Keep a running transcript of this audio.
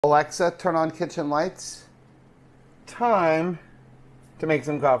Alexa, turn on kitchen lights. Time to make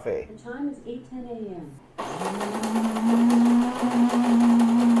some coffee. The time is 8:10 a.m.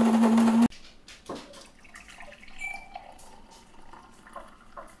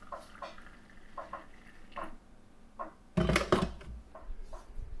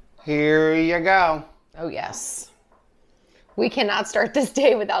 Here you go. Oh, yes. We cannot start this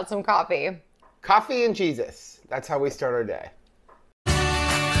day without some coffee. Coffee and Jesus. That's how we start our day.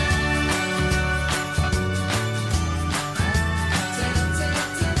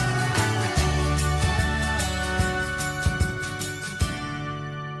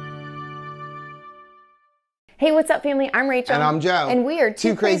 Hey, what's up, family? I'm Rachel. And I'm Joe. And we are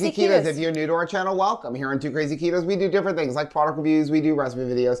Two Crazy Ketos. If you're new to our channel, welcome. Here on Two Crazy Ketos, we do different things like product reviews, we do recipe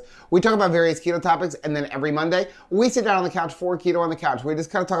videos, we talk about various keto topics, and then every Monday, we sit down on the couch for Keto on the Couch. We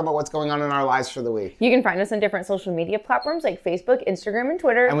just kind of talk about what's going on in our lives for the week. You can find us on different social media platforms like Facebook, Instagram, and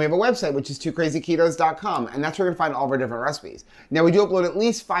Twitter. And we have a website, which is twocrazyketos.com, and that's where you can find all of our different recipes. Now, we do upload at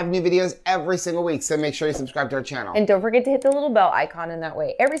least 5 new videos every single week, so make sure you subscribe to our channel. And don't forget to hit the little bell icon, and that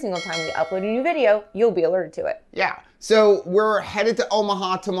way, every single time we upload a new video, you'll be alerted to it. Yeah. So we're headed to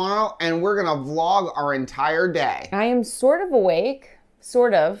Omaha tomorrow, and we're gonna vlog our entire day. I am sort of awake,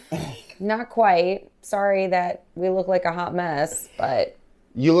 sort of, not quite. Sorry that we look like a hot mess, but.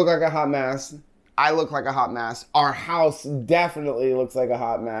 You look like a hot mess. I look like a hot mess. Our house definitely looks like a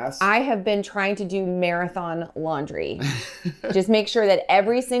hot mess. I have been trying to do marathon laundry. Just make sure that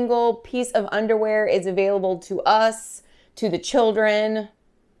every single piece of underwear is available to us, to the children.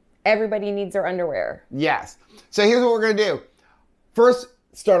 Everybody needs their underwear. Yes. So here's what we're going to do. First,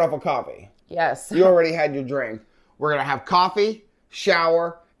 start off with coffee. Yes. You already had your drink. We're going to have coffee,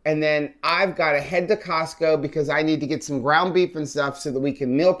 shower, and then I've got to head to Costco because I need to get some ground beef and stuff so that we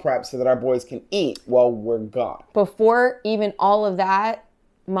can meal prep so that our boys can eat while we're gone. Before even all of that,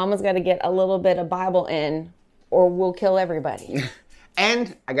 Mama's got to get a little bit of Bible in or we'll kill everybody.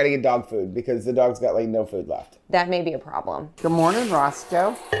 And I got to get dog food because the dog's got like no food left. That may be a problem. Good morning,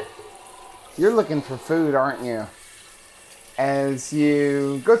 Roscoe. You're looking for food, aren't you? As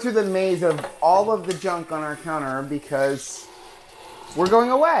you go through the maze of all of the junk on our counter because we're going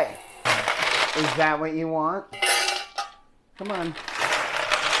away. Is that what you want? Come on.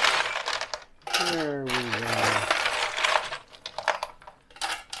 Here we go.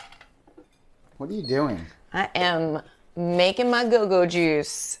 What are you doing? I am making my go-go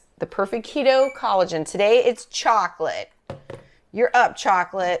juice. The perfect keto collagen. Today it's chocolate. You're up,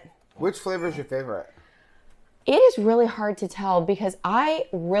 chocolate. Which flavor is your favorite? It is really hard to tell because I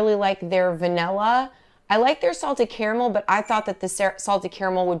really like their vanilla. I like their salted caramel, but I thought that the salted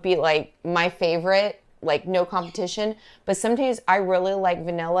caramel would be like my favorite, like no competition. But some days I really like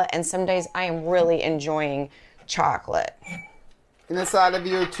vanilla and some days I am really enjoying chocolate. Inside of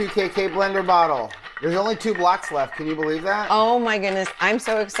your 2KK blender bottle. There's only 2 blocks left. Can you believe that? Oh my goodness, I'm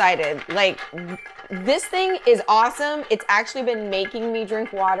so excited. Like, this thing is awesome. It's actually been making me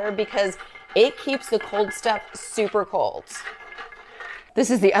drink water because it keeps the cold stuff super cold.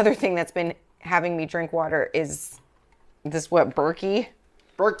 This is the other thing that's been having me drink water is this, what, Berkey?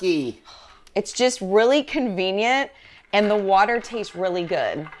 Berkey. It's just really convenient and the water tastes really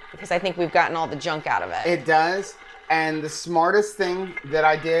good because I think we've gotten all the junk out of it. It does. And the smartest thing that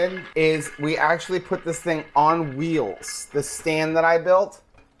I did is we actually put this thing on wheels, the stand that I built,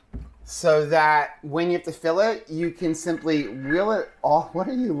 so that when you have to fill it, you can simply wheel it off. What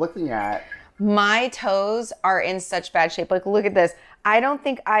are you looking at? My toes are in such bad shape. Like, look at this. I don't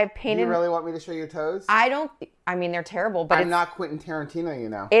think I've painted. You really want me to show your toes? I mean, they're terrible, but I'm not Quentin Tarantino, you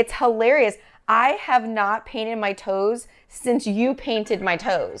know. It's hilarious. I have not painted my toes since you painted my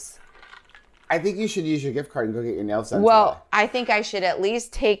toes. I think you should use your gift card and go get your nails done. Well, today. I think I should at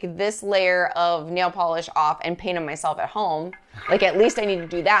least take this layer of nail polish off and paint them myself at home. Like, at least I need to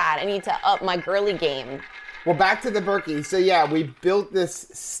do that. I need to up my girly game. Well, back to the Berkey. So yeah, we built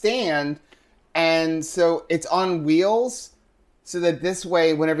this stand, and so it's on wheels, so that this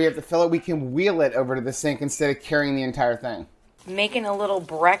way, whenever you have to fill it, we can wheel it over to the sink instead of carrying the entire thing. Making a little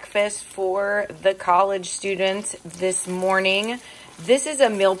breakfast for the college students this morning. This is a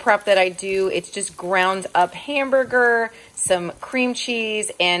meal prep that I do. It's just ground up hamburger, some cream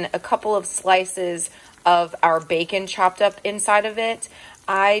cheese, and a couple of slices of our bacon chopped up inside of it.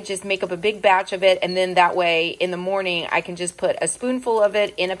 I just make up a big batch of it, and then that way in the morning I can just put a spoonful of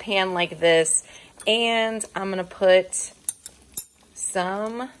it in a pan like this, and I'm gonna put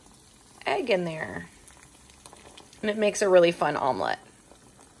some egg in there. And it makes a really fun omelet.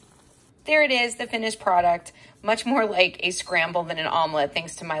 There it is, the finished product. much more like a scramble than an omelet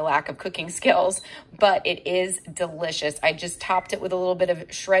thanks to my lack of cooking skills, but it is delicious. I just topped it with a little bit of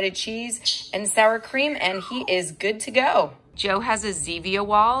shredded cheese and sour cream, and he is good to go. Joe has a Zevia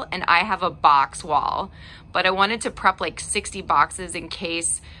wall and I have a box wall, but I wanted to prep like 60 boxes in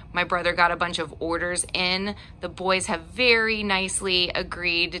case my brother got a bunch of orders in. The boys have very nicely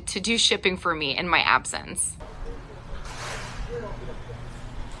agreed to do shipping for me in my absence.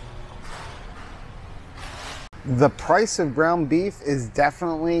 The price of ground beef is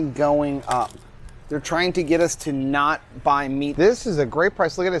definitely going up. They're trying to get us to not buy meat. This is a great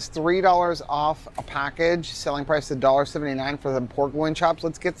price. Look at this, $3 off a package. Selling price $1.79 for some pork loin chops.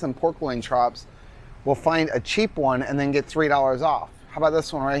 Let's get some pork loin chops. We'll find a cheap one and then get $3 off. How about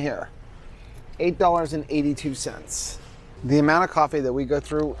this one right here? $8.82. The amount of coffee that we go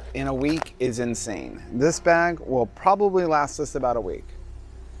through in a week is insane. This bag will probably last us about a week.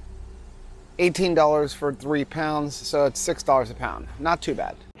 $18 for 3 pounds, so it's $6 a pound. Not too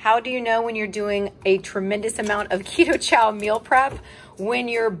bad. How do you know when you're doing a tremendous amount of Keto Chow meal prep? When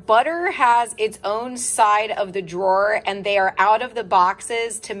your butter has its own side of the drawer and they are out of the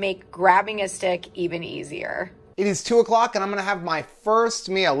boxes to make grabbing a stick even easier. It is 2 o'clock and I'm gonna have my first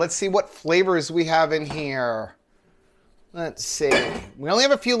meal. Let's see what flavors we have in here. Let's see. We only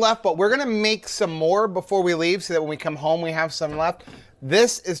have a few left, but we're gonna make some more before we leave so that when we come home we have some left.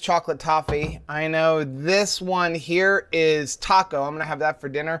 This is chocolate toffee. I know this one here is taco. I'm gonna have that for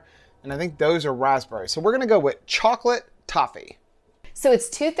dinner. And I think those are raspberry. So we're gonna go with chocolate toffee. So it's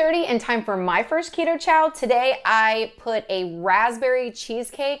 2:30 and time for my first Keto Chow. Today I put a raspberry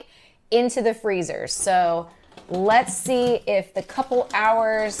cheesecake into the freezer. So let's see if the couple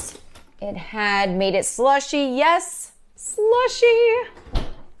hours it had made it slushy. Yes, slushy.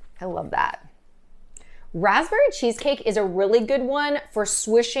 I love that. Raspberry cheesecake is a really good one for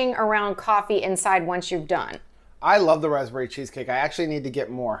swishing around coffee inside once you've done. I love the raspberry cheesecake. I actually need to get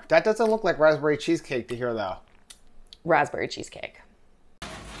more. That doesn't look like raspberry cheesecake to hear though. Raspberry cheesecake.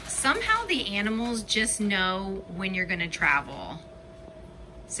 Somehow the animals just know when you're gonna travel.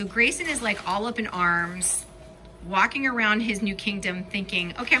 So Grayson is like all up in arms, walking around his new kingdom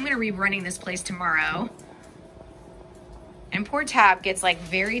thinking, okay, I'm gonna be running this place tomorrow. And poor Tab gets like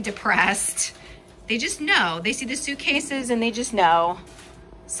very depressed. They just know. They see the suitcases and they just know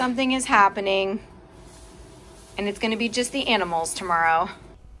something is happening and it's gonna be just the animals tomorrow.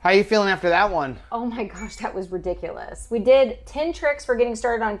 How are you feeling after that one? Oh my gosh, that was ridiculous. We did 10 tricks for getting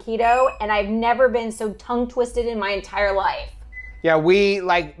started on keto and I've never been so tongue twisted in my entire life. Yeah, we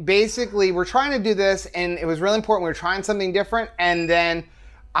basically we're trying to do this and it was really important. We were trying something different and then,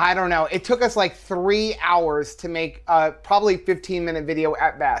 I don't know, it took us like 3 hours to make a probably 15-minute video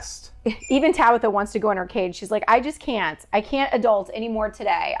at best. Even Tabitha wants to go in her cage. She's like, I just can't. I can't adult anymore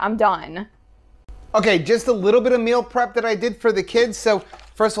today. I'm done. Okay, just a little bit of meal prep that I did for the kids. So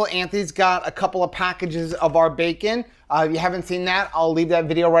first of all, Anthony's got a couple of packages of our bacon. If you haven't seen that, I'll leave that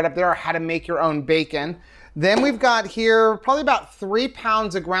video right up there, how to make your own bacon. Then we've got here probably about 3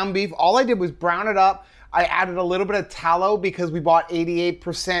 pounds of ground beef. All I did was brown it up. I added a little bit of tallow because we bought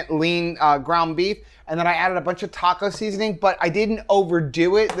 88% lean ground beef. And then I added a bunch of taco seasoning, but I didn't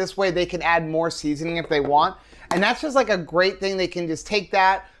overdo it. This way they can add more seasoning if they want. And that's just like a great thing. They can just take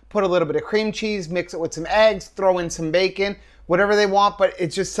that, put a little bit of cream cheese, mix it with some eggs, throw in some bacon, whatever they want, but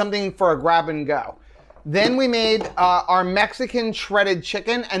it's just something for a grab and go. Then we made our Mexican shredded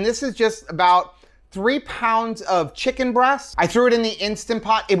chicken, and this is just about 3 pounds of chicken breast. I threw it in the Instant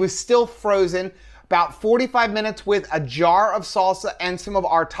Pot. It was still frozen. About 45 minutes with a jar of salsa and some of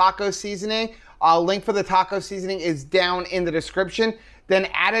our taco seasoning. Link for the taco seasoning is down in the description. Then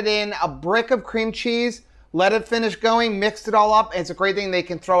added in a brick of cream cheese, let it finish going, mixed it all up. It's a great thing. They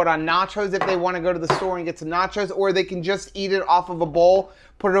can throw it on nachos if they want to go to the store and get some nachos, or they can just eat it off of a bowl,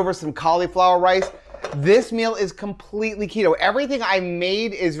 put it over some cauliflower rice. This meal is completely keto. Everything I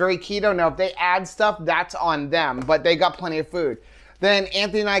made is very keto. Now, if they add stuff, that's on them, but they got plenty of food. Then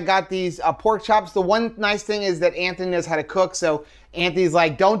Anthony and I got these pork chops. The one nice thing is that Anthony knows how to cook, so Anthony's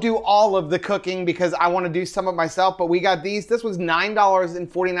like, don't do all of the cooking because I want to do some of myself, but we got these. This was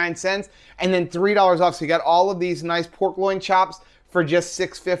 $9.49 and then $3 off, so you got all of these nice pork loin chops for just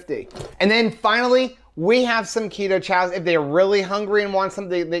 $6.50. And then finally, we have some keto chows. If they're really hungry and want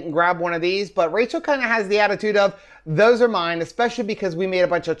something, they can grab one of these, but Rachel kind of has the attitude of, those are mine, especially because we made a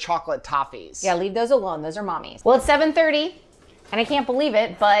bunch of chocolate toffees. Yeah, leave those alone. Those are mommy's. Well, it's 7:30. And I can't believe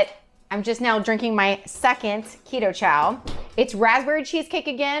it, but I'm just now drinking my second Keto Chow. It's raspberry cheesecake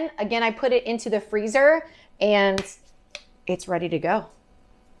again. Again, I put it into the freezer and it's ready to go.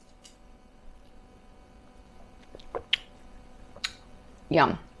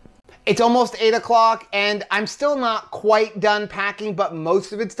 Yum. It's almost 8 o'clock and I'm still not quite done packing, but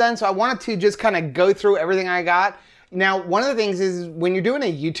most of it's done. So I wanted to just kind of go through everything I got. Now, one of the things is when you're doing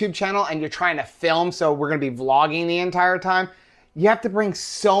a YouTube channel and you're trying to film, so we're gonna be vlogging the entire time, you have to bring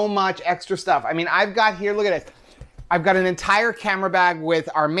so much extra stuff. I mean, I've got here, look at this. I've got an entire camera bag with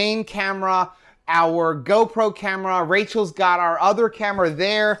our main camera, our GoPro camera. Rachel's got our other camera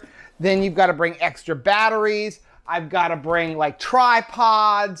there. Then you've got to bring extra batteries. I've got to bring like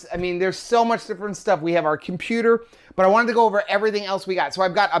tripods. I mean, there's so much different stuff. We have our computer, but I wanted to go over everything else we got. So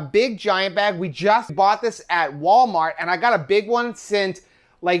I've got a big giant bag. We just bought this at Walmart and I got a big one since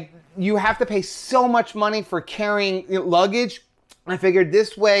like you have to pay so much money for carrying luggage. I figured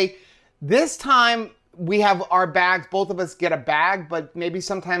this way, this time we have our bags, both of us get a bag, but maybe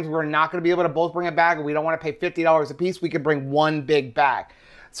sometimes we're not gonna be able to both bring a bag and we don't wanna pay $50 a piece. We could bring one big bag.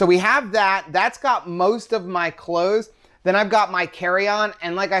 So we have that. That's got most of my clothes. Then I've got my carry-on.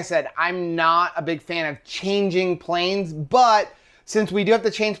 And like I said, I'm not a big fan of changing planes, but since we do have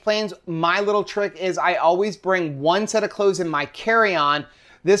to change planes, my little trick is I always bring one set of clothes in my carry-on.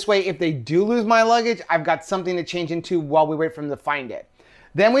 This way, if they do lose my luggage, I've got something to change into while we wait for them to find it.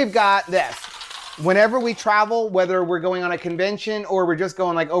 Then we've got this. Whenever we travel, whether we're going on a convention or we're just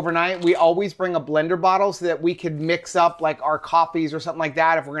going like overnight, we always bring a blender bottle so that we could mix up like our coffees or something like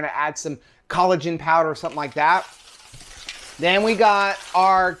that if we're gonna add some collagen powder or something like that. Then we got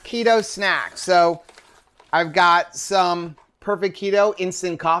our keto snacks. So I've got some Perfect Keto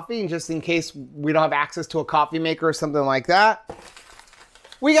instant coffee, just in case we don't have access to a coffee maker or something like that.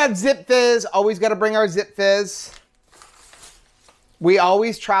 We got Zip Fizz, always gotta bring our Zip Fizz. We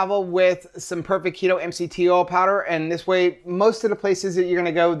always travel with some Perfect Keto MCT oil powder, and this way, most of the places that you're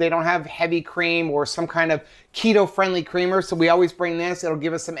gonna go, they don't have heavy cream or some kind of keto-friendly creamer, so we always bring this. It'll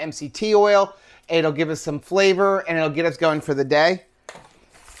give us some MCT oil, it'll give us some flavor, and it'll get us going for the day.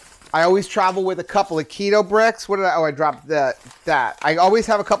 I always travel with a couple of keto bricks. I dropped that. I always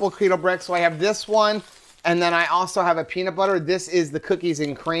have a couple of keto bricks, so I have this one, and then I also have a peanut butter. This is the cookies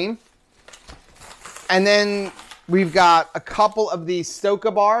and cream. And then we've got a couple of these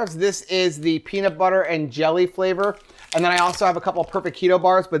Stoka bars. This is the peanut butter and jelly flavor. And then I also have a couple of Perfect Keto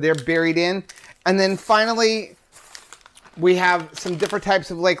bars, but they're buried in. And then finally, we have some different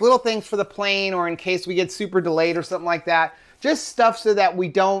types of like little things for the plane or in case we get super delayed or something like that. Just stuff so that we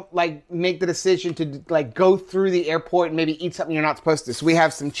don't like make the decision to like go through the airport and maybe eat something you're not supposed to. So we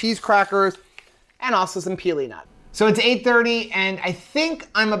have some cheese crackers and also some peely nut. So it's 8:30 and I think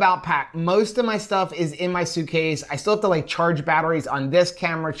I'm about packed. Most of my stuff is in my suitcase. I still have to like charge batteries on this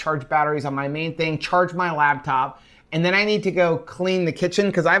camera, charge batteries on my main thing, charge my laptop, and then I need to go clean the kitchen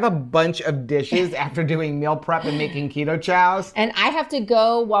because I have a bunch of dishes after doing meal prep and making keto chows. And I have to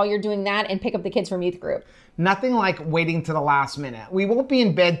go while you're doing that and pick up the kids from youth group. Nothing like waiting to the last minute. We won't be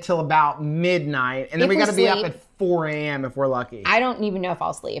in bed till about midnight, and then we gotta be up at 4 a.m. if we're lucky. I don't even know if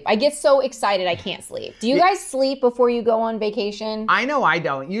I'll sleep. I get so excited I can't sleep. Do you guys sleep before you go on vacation? I know I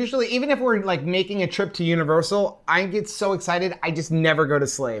don't. Usually, even if we're like making a trip to Universal, I get so excited, I just never go to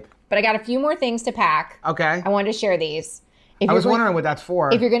sleep. But I got a few more things to pack. Okay. I wanted to share these. I was wondering what that's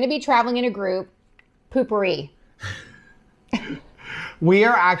for. If you're gonna be traveling in a group, poopery. We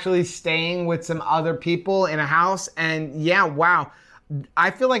are actually staying with some other people in a house, and yeah, wow. I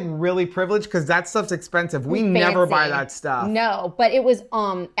feel like really privileged because that stuff's expensive. We never buy that stuff. No, but it was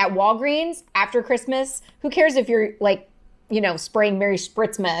at Walgreens after Christmas. Who cares if you're like, you know, spraying Merry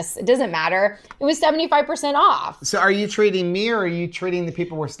Spritzmas? It doesn't matter. It was 75% off. So are you treating me or are you treating the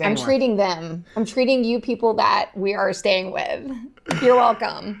people we're staying with? I'm treating them. I'm treating you people that we are staying with. You're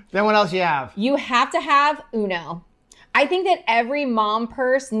welcome. Then what else you have? You have to have Uno. I think that every mom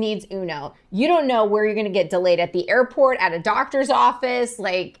purse needs Uno. You don't know where you're gonna get delayed at the airport, at a doctor's office.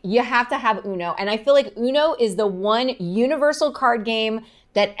 Like, you have to have Uno. And I feel like Uno is the one universal card game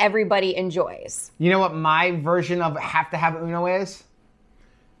that everybody enjoys. You know what my version of have to have Uno is?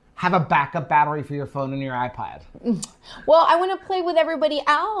 Have a backup battery for your phone and your iPad. Well, I want to play with everybody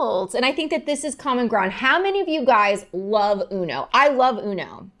else. And I think that this is common ground. How many of you guys love Uno? I love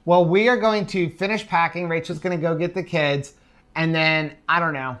Uno. Well, we are going to finish packing. Rachel's going to go get the kids. And then, I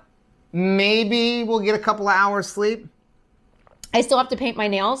don't know, maybe we'll get a couple of hours sleep. I still have to paint my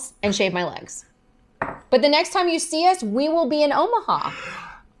nails and shave my legs. But the next time you see us, we will be in Omaha.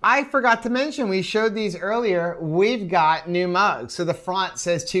 I forgot to mention, we showed these earlier. We've got new mugs. So the front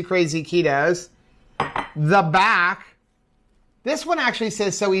says 2 Crazy Ketos. The back, this one actually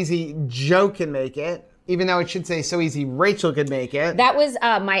says so easy, Joe can make it. even though it should say so easy Rachel could make it. That was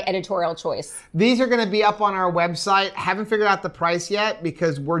my editorial choice. These are going to be up on our website. Haven't figured out the price yet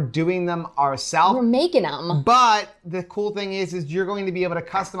because we're doing them ourselves. We're making them. But the cool thing is you're going to be able to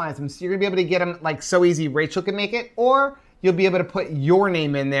customize them. So you're going to be able to get them like so easy Rachel can make it, or you'll be able to put your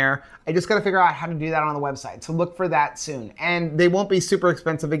name in there. I just got to figure out how to do that on the website. So look for that soon. And they won't be super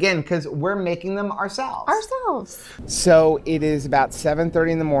expensive again because we're making them ourselves. So it is about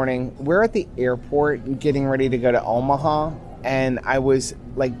 7:30 in the morning. We're at the airport getting ready to go to Omaha. And I was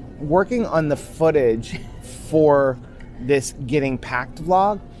like working on the footage for this getting packed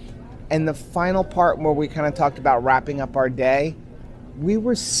vlog. And the final part where we kind of talked about wrapping up our day, we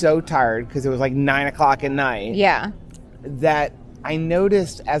were so tired because it was like 9 o'clock at night. Yeah. That I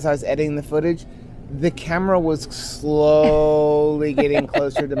noticed as I was editing the footage, the camera was slowly getting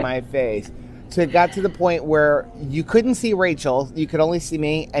closer to my face. So it got to the point where you couldn't see Rachel, you could only see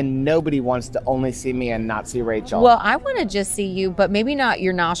me, and nobody wants to only see me and not see Rachel. Well, I want to just see you, but maybe not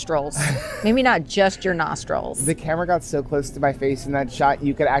your nostrils. Maybe not just your nostrils. The camera got so close to my face in that shot,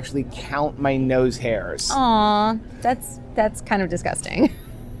 you could actually count my nose hairs. Aw, that's kind of disgusting.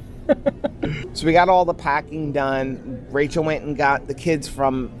 So we got all the packing done. Rachel went and got the kids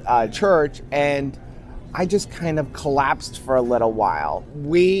from church, and I just kind of collapsed for a little while.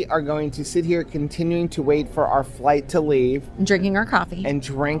 We are going to sit here continuing to wait for our flight to leave. Drinking our coffee. And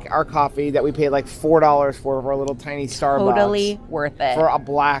drink our coffee that we paid like $4 for a little tiny Starbucks. Totally worth it. For a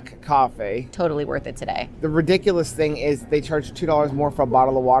black coffee. Totally worth it today. The ridiculous thing is they charge $2 more for a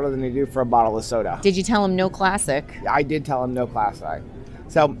bottle of water than they do for a bottle of soda. Did you tell them no classic? I did tell them no classic.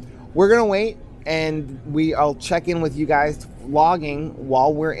 So we're going to wait, and I'll check in with you guys vlogging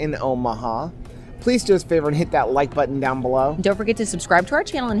while we're in Omaha. Please do us a favor and hit that like button down below. Don't forget to subscribe to our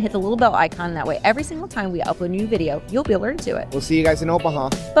channel and hit the little bell icon. That way, every single time we upload a new video, you'll be alerted to it. We'll see you guys in Omaha.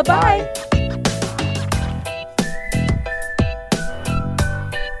 Bye-bye.